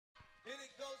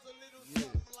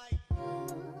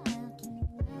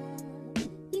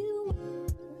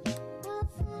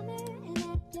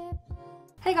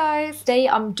Hey guys, today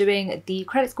I'm doing the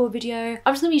credit score video.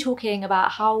 I'm just going to be talking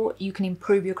about how you can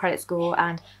improve your credit score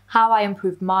and how I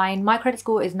improved mine. My credit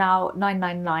score is now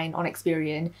 999 on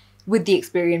Experian with the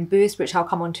Experian boost, which I'll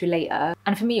come on to later.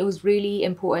 And for me, it was really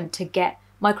important to get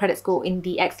my credit score in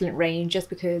the excellent range just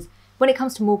because when it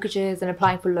comes to mortgages and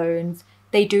applying for loans,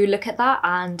 they do look at that,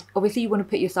 and obviously you want to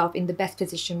put yourself in the best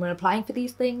position when applying for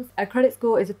these things. A credit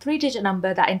score is a 3-digit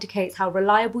number that indicates how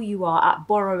reliable you are at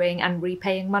borrowing and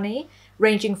repaying money,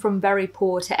 ranging from very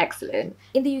poor to excellent.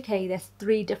 In the UK, there's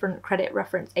 3 different credit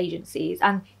reference agencies,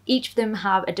 and each of them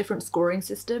have a different scoring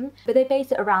system, but they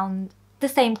base it around the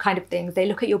same kind of things. They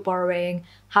look at your borrowing,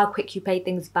 how quick you pay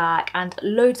things back, and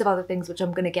loads of other things which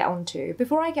I'm going to get onto.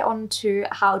 Before I get on to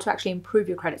how to actually improve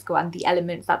your credit score and the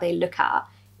elements that they look at,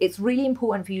 it's really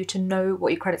important for you to know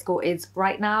what your credit score is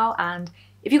right now. And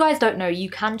if you guys don't know, you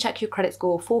can check your credit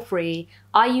score for free.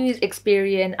 I use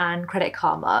Experian and Credit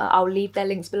Karma. I'll leave their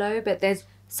links below, but there's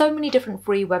so many different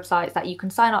free websites that you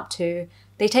can sign up to.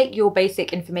 They take your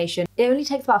basic information. It only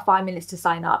takes about 5 minutes to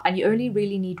sign up and you only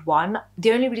really need one.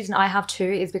 The only reason I have 2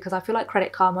 is because I feel like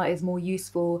Credit Karma is more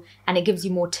useful and it gives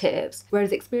you more tips. Whereas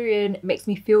Experian makes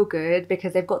me feel good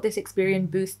because they've got this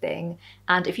Experian boost thing.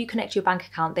 And if you connect your bank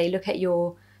account, they look at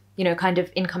your kind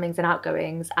of incomings and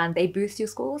outgoings and they boost your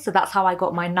score. So that's how I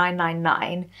got my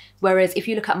 999. Whereas if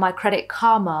you look at my Credit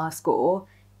Karma score,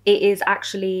 it is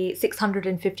actually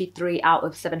 653 out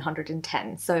of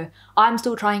 710. So I'm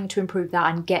still trying to improve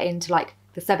that and get into like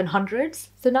the 700s.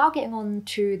 So now getting on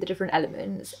to the different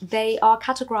elements, they are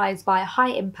categorized by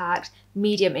high impact,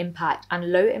 medium impact,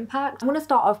 and low impact. I'm going to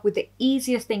start off with the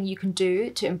easiest thing you can do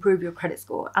to improve your credit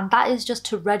score, and that is just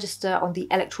to register on the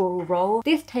electoral roll.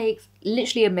 This takes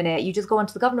literally a minute. You just go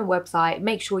onto the government website,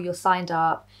 make sure you're signed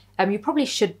up. You probably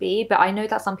should be, but I know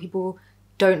that some people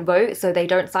don't vote, so they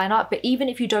don't sign up. But even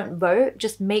if you don't vote,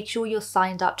 just make sure you're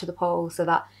signed up to the poll so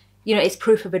that, it's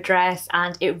proof of address,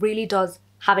 and it really does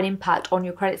have an impact on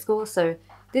your credit score. So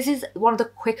this is one of the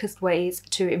quickest ways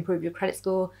to improve your credit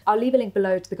score. I'll leave a link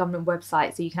below to the government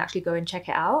website so you can actually go and check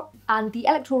it out. And the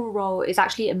electoral roll is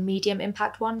actually a medium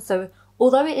impact one. So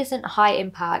although it isn't high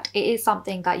impact, it is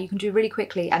something that you can do really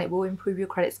quickly and it will improve your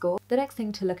credit score. The next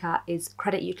thing to look at is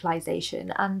credit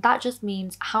utilization, and that just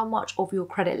means how much of your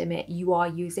credit limit you are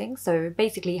using. So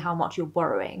basically how much you're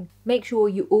borrowing. Make sure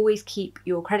you always keep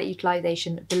your credit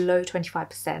utilization below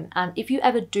 25%. And if you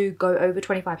ever do go over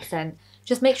 25%,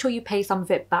 just make sure you pay some of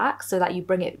it back so that you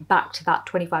bring it back to that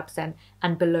 25%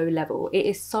 and below level. It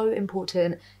is so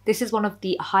important. This is one of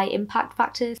the high impact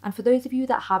factors. And for those of you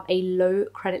that have a low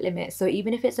credit limit, so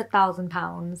even if it's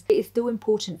 £1,000, it is still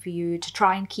important for you to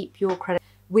try and keep your credit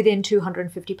within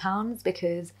 £250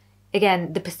 because,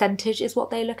 again, the percentage is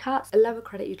what they look at. A lower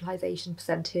credit utilization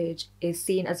percentage is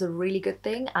seen as a really good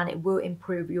thing and it will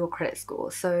improve your credit score.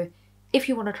 So if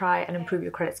you want to try and improve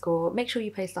your credit score, make sure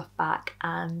you pay stuff back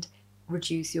and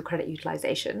reduce your credit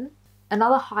utilization.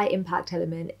 Another high impact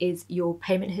element is your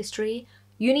payment history.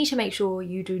 You need to make sure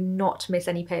you do not miss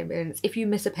any payments. If you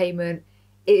miss a payment,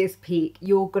 it is peak.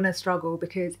 You're gonna struggle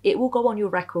because it will go on your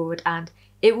record and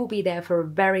it will be there for a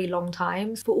very long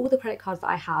time. For all the credit cards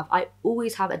that I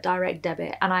always have a direct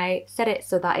debit, and I set it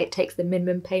so that it takes the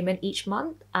minimum payment each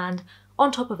month. And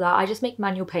on top of that, I just make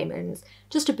manual payments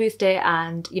just to boost it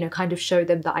and, kind of show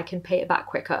them that I can pay it back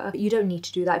quicker. You don't need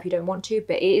to do that if you don't want to,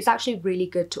 but it is actually really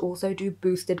good to also do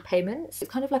boosted payments. It's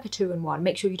kind of like a 2-in-1.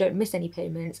 Make sure you don't miss any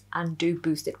payments and do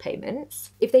boosted payments.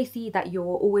 If they see that you're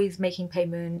always making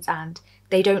payments and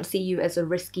they don't see you as a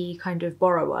risky kind of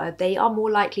borrower, they are more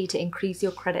likely to increase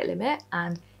your credit limit.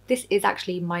 And this is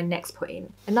actually my next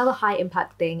point. Another high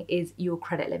impact thing is your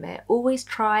credit limit. Always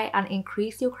try and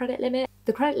increase your credit limit.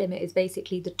 The credit limit is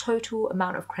basically the total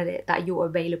amount of credit that you're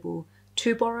available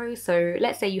to borrow. So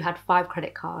let's say you had 5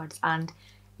 credit cards and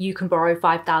you can borrow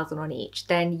 5,000 on each,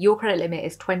 then your credit limit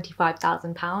is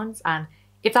 £25,000. And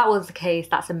if that was the case,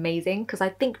 that's amazing, because I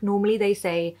think normally they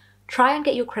say try and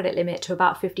get your credit limit to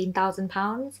about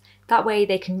 £15,000. That way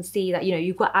they can see that,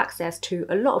 you've got access to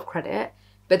a lot of credit.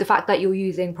 But the fact that you're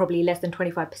using probably less than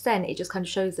 25%, it just kind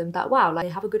of shows them that, wow, like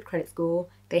they have a good credit score,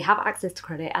 they have access to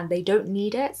credit and they don't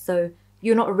need it. So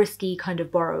you're not a risky kind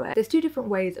of borrower. There's 2 different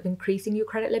ways of increasing your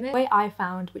credit limit. The way I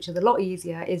found, which is a lot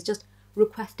easier, is just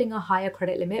requesting a higher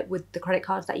credit limit with the credit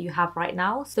cards that you have right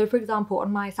now. So for example,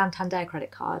 on my Santander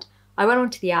credit card, I went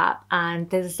onto the app and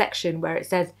there's a section where it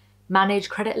says manage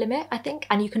credit limit, I think,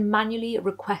 and you can manually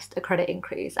request a credit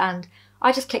increase. And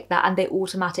I just clicked that and they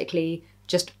automatically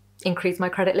just increase my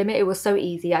credit limit. It was so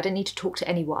easy. I didn't need to talk to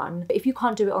anyone. If you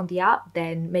can't do it on the app,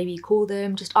 then maybe call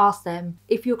them, just ask them.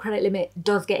 If your credit limit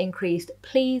does get increased,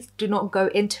 please do not go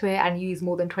into it and use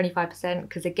more than 25%,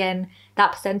 because again,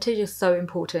 that percentage is so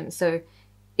important. So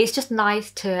it's just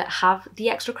nice to have the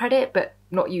extra credit, but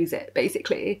not use it,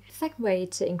 basically. The second way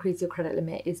to increase your credit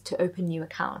limit is to open new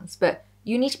accounts, but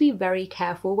you need to be very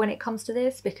careful when it comes to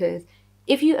this, because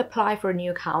if you apply for a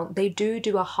new account, they do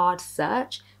a hard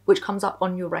search, which comes up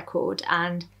on your record,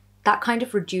 and that kind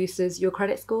of reduces your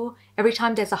credit score. Every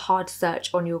time there's a hard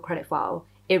search on your credit file,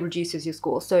 it reduces your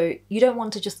score. So you don't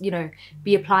want to just,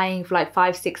 be applying for like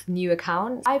 5-6 new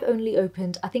accounts. I've only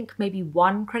opened, I think maybe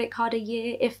 1 credit card a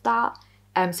year, if that.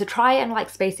 So try and like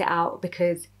space it out,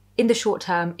 because in the short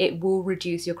term, it will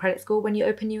reduce your credit score when you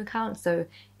open new accounts. So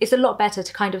it's a lot better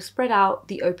to kind of spread out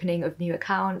the opening of new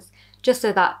accounts, just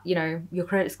so that, your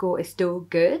credit score is still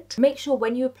good. Make sure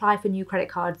when you apply for new credit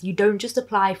cards, you don't just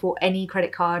apply for any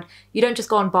credit card. You don't just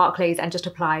go on Barclays and just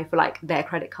apply for like their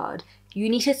credit card. You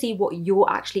need to see what you're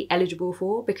actually eligible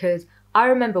for, because I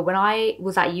remember when I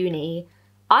was at uni,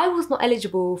 I was not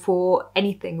eligible for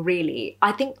anything really.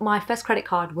 I think my first credit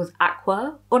card was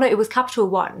Aqua. Oh no, it was Capital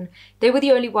One. They were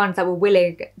the only ones that were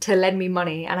willing to lend me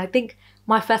money. And I think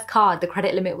my first card, the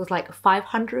credit limit was like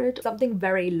 500, something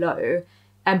very low.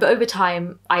 But over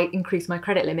time, I increased my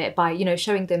credit limit by,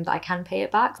 showing them that I can pay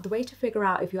it back. The way to figure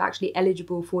out if you're actually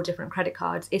eligible for different credit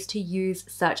cards is to use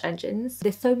search engines.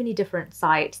 There's so many different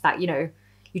sites that,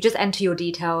 you just enter your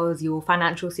details, your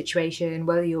financial situation,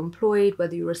 whether you're employed,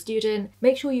 whether you're a student.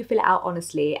 Make sure you fill it out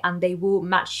honestly, and they will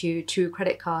match you to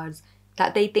credit cards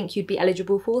that they think you'd be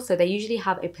eligible for. So they usually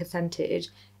have a percentage.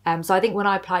 So I think when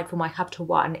I applied for my Capital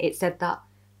One, it said that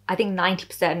I think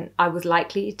 90% I was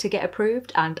likely to get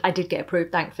approved, and I did get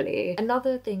approved, thankfully.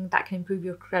 Another thing that can improve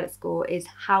your credit score is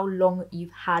how long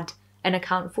you've had an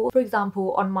account for. For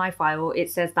example, on my file, it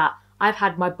says that I've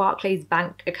had my Barclays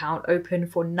bank account open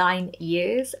for 9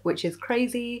 years, which is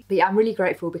crazy. But yeah, I'm really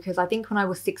grateful, because I think when I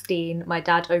was 16, my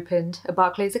dad opened a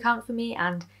Barclays account for me,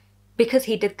 and because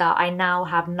he did that, I now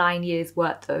have 9 years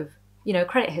worth of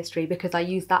credit history, because I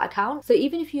used that account. So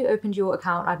even if you opened your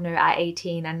account, I don't know, at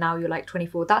 18 and now you're like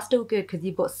 24, that's still good, because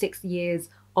you've got 6 years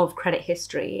of credit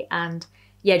history. And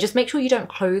yeah, just make sure you don't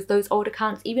close those old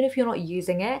accounts. Even if you're not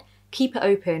using it, keep it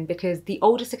open, because the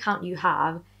oldest account you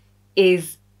have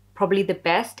is probably the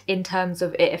best in terms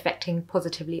of it affecting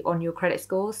positively on your credit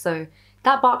score. So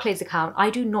that Barclays account,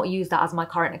 I do not use that as my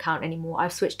current account anymore.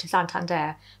 I've switched to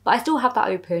Santander, but I still have that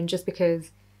open just because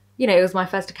it was my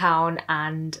first account,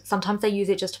 and sometimes I use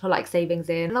it just to put like savings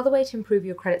in. Another way to improve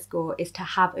your credit score is to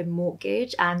have a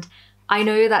mortgage. And I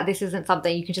know that this isn't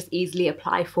something you can just easily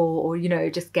apply for or,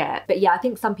 just get. But yeah, I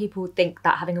think some people think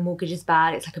that having a mortgage is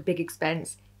bad. It's like a big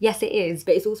expense. Yes, it is,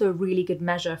 but it's also a really good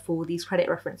measure for these credit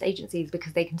reference agencies,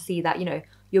 because they can see that,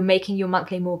 you're making your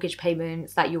monthly mortgage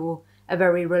payments, that you're a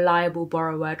very reliable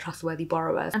borrower, trustworthy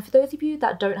borrower. And for those of you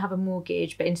that don't have a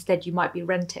mortgage, but instead you might be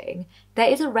renting, there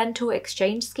is a rental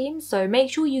exchange scheme. So make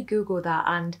sure you Google that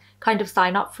and kind of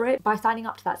sign up for it. By signing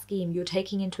up to that scheme, you're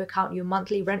taking into account your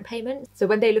monthly rent payments. So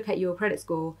when they look at your credit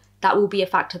score, that will be a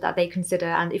factor that they consider.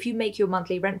 And if you make your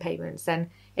monthly rent payments, then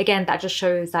again, that just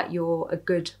shows that you're a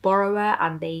good borrower,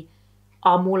 and they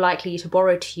are more likely to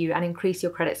borrow to you and increase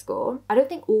your credit score. I don't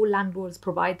think all landlords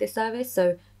provide this service,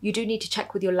 so you do need to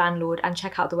check with your landlord and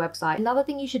check out the website. Another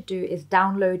thing you should do is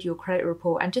download your credit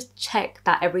report and just check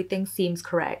that everything seems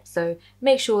correct. So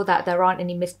make sure that there aren't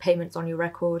any missed payments on your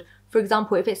record. For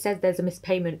example, if it says there's a missed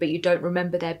payment but you don't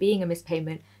remember there being a missed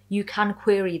payment, you can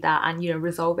query that and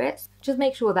resolve it. Just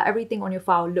make sure that everything on your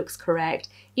file looks correct.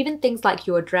 Even things like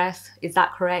your address, is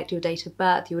that correct? Your date of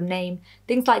birth, your name,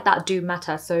 things like that do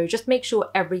matter. So just make sure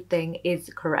everything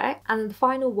is correct. And the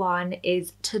final one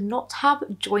is to not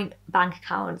have joint bank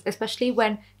accounts, especially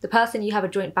when the person you have a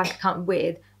joint bank account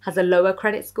with has a lower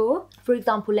credit score. For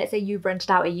example, let's say you've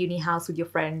rented out a uni house with your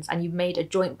friends and you've made a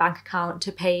joint bank account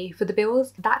to pay for the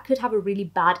bills. That could have a really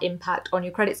bad impact on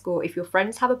your credit score if your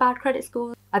friends have a bad credit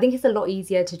score. I think it's a lot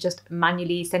easier to just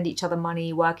manually send each other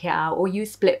money, work it out, or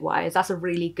use Splitwise. That's a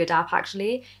really good app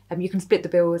actually. You can split the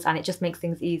bills and it just makes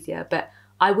things easier. But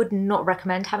I would not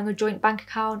recommend having a joint bank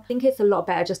account. I think it's a lot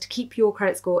better just to keep your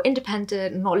credit score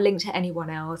independent, not linked to anyone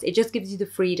else. It just gives you the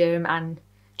freedom, and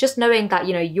just knowing that,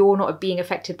 you're not being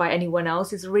affected by anyone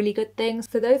else is a really good thing.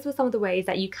 So those were some of the ways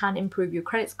that you can improve your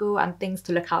credit score and things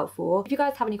to look out for. If you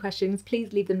guys have any questions,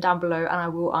 please leave them down below and I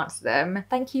will answer them.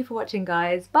 Thank you for watching,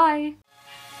 guys. Bye.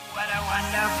 What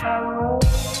a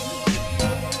wonderful